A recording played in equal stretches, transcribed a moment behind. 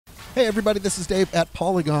Hey everybody, this is Dave at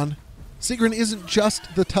Polygon. Sigrun isn't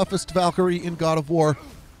just the toughest Valkyrie in God of War,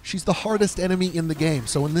 she's the hardest enemy in the game.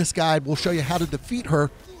 So in this guide, we'll show you how to defeat her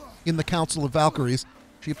in the Council of Valkyries.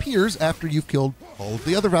 She appears after you've killed all of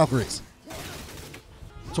the other Valkyries.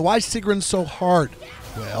 So why is Sigrun so hard?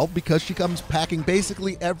 Well, because she comes packing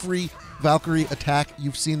basically every Valkyrie attack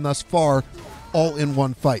you've seen thus far, all in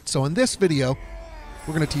one fight. So in this video,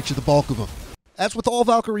 we're going to teach you the bulk of them. As with all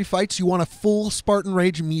Valkyrie fights, you want a full Spartan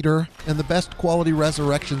Rage meter and the best quality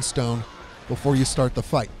Resurrection Stone before you start the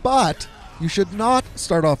fight. But you should not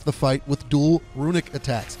start off the fight with dual runic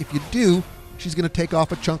attacks. If you do, she's going to take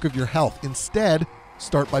off a chunk of your health. Instead,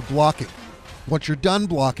 start by blocking. Once you're done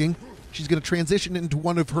blocking, she's going to transition into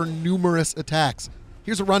one of her numerous attacks.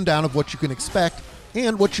 Here's a rundown of what you can expect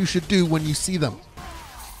and what you should do when you see them.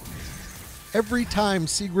 Every time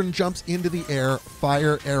Sigrun jumps into the air,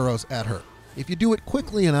 fire arrows at her. If you do it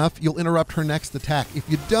quickly enough, you'll interrupt her next attack. If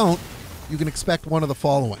you don't, you can expect one of the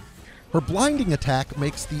following. Her blinding attack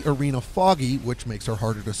makes the arena foggy, which makes her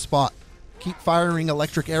harder to spot. Keep firing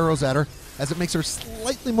electric arrows at her, as it makes her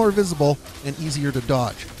slightly more visible and easier to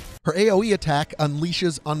dodge. Her AoE attack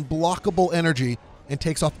unleashes unblockable energy and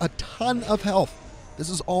takes off a ton of health. This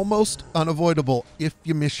is almost unavoidable if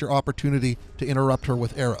you miss your opportunity to interrupt her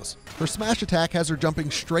with arrows. Her smash attack has her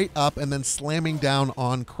jumping straight up and then slamming down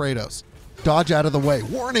on Kratos. Dodge out of the way.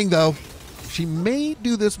 Warning though, she may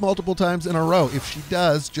do this multiple times in a row. If she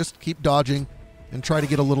does, just keep dodging and try to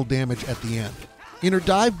get a little damage at the end. In her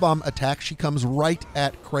dive bomb attack, she comes right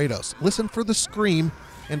at Kratos. Listen for the scream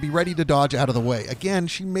and be ready to dodge out of the way. Again,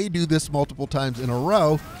 she may do this multiple times in a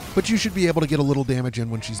row, but you should be able to get a little damage in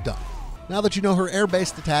when she's done. Now that you know her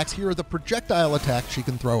air-based attacks, here are the projectile attacks she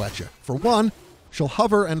can throw at you. For one, she'll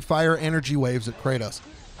hover and fire energy waves at Kratos.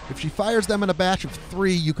 If she fires them in a batch of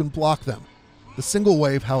 3, you can block them. The single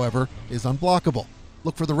wave, however, is unblockable.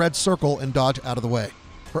 Look for the red circle and dodge out of the way.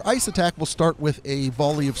 Her ice attack will start with a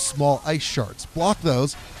volley of small ice shards. Block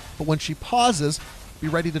those, but when she pauses, be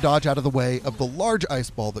ready to dodge out of the way of the large ice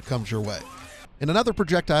ball that comes your way. In another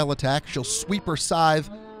projectile attack, she'll sweep her scythe,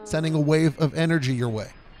 sending a wave of energy your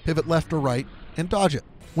way. Pivot left or right, and dodge it.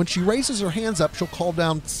 When she raises her hands up, she'll call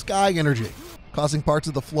down sky energy, causing parts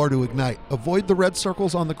of the floor to ignite. Avoid the red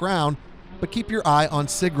circles on the ground, but keep your eye on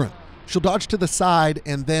Sigrun. She'll dodge to the side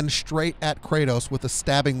and then straight at Kratos with a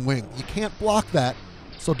stabbing wing. You can't block that,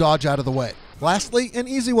 so dodge out of the way. Lastly, an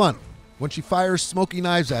easy one. When she fires smoky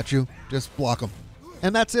knives at you, just block them.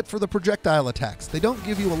 And that's it for the projectile attacks. They don't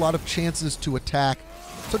give you a lot of chances to attack,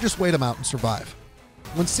 so just wait them out and survive.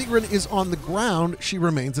 When Sigrun is on the ground, she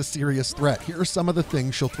remains a serious threat. Here are some of the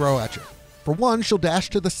things she'll throw at you. For one, she'll dash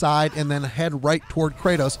to the side and then head right toward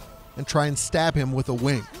Kratos and try and stab him with a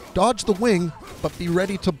wing. Dodge the wing, but be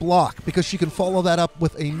ready to block because she can follow that up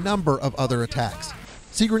with a number of other attacks.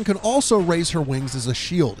 Sigrun can also raise her wings as a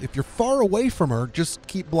shield. If you're far away from her, just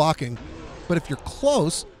keep blocking. But if you're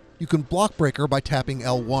close, you can block break her by tapping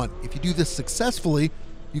L1. If you do this successfully,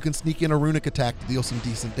 you can sneak in a runic attack to deal some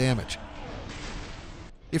decent damage.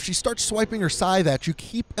 If she starts swiping her scythe at you,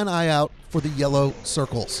 keep an eye out for the yellow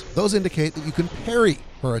circles. Those indicate that you can parry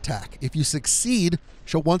her attack. If you succeed,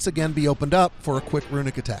 she'll once again be opened up for a quick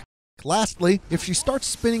runic attack. Lastly, if she starts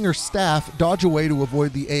spinning her staff, dodge away to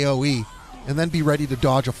avoid the AoE, and then be ready to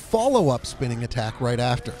dodge a follow-up spinning attack right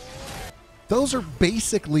after. Those are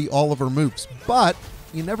basically all of her moves, but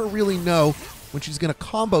you never really know when she's going to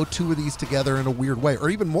combo 2 of these together in a weird way, or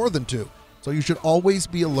even more than 2. So you should always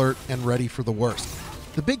be alert and ready for the worst.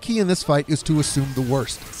 The big key in this fight is to assume the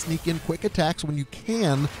worst. Sneak in quick attacks when you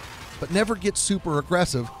can, but never get super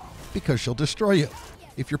aggressive because she'll destroy you.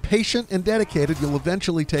 If you're patient and dedicated, you'll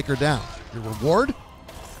eventually take her down. Your reward?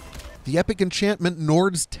 The epic enchantment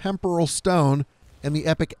Nord's Temporal Stone and the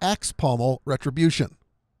epic axe pommel Retribution.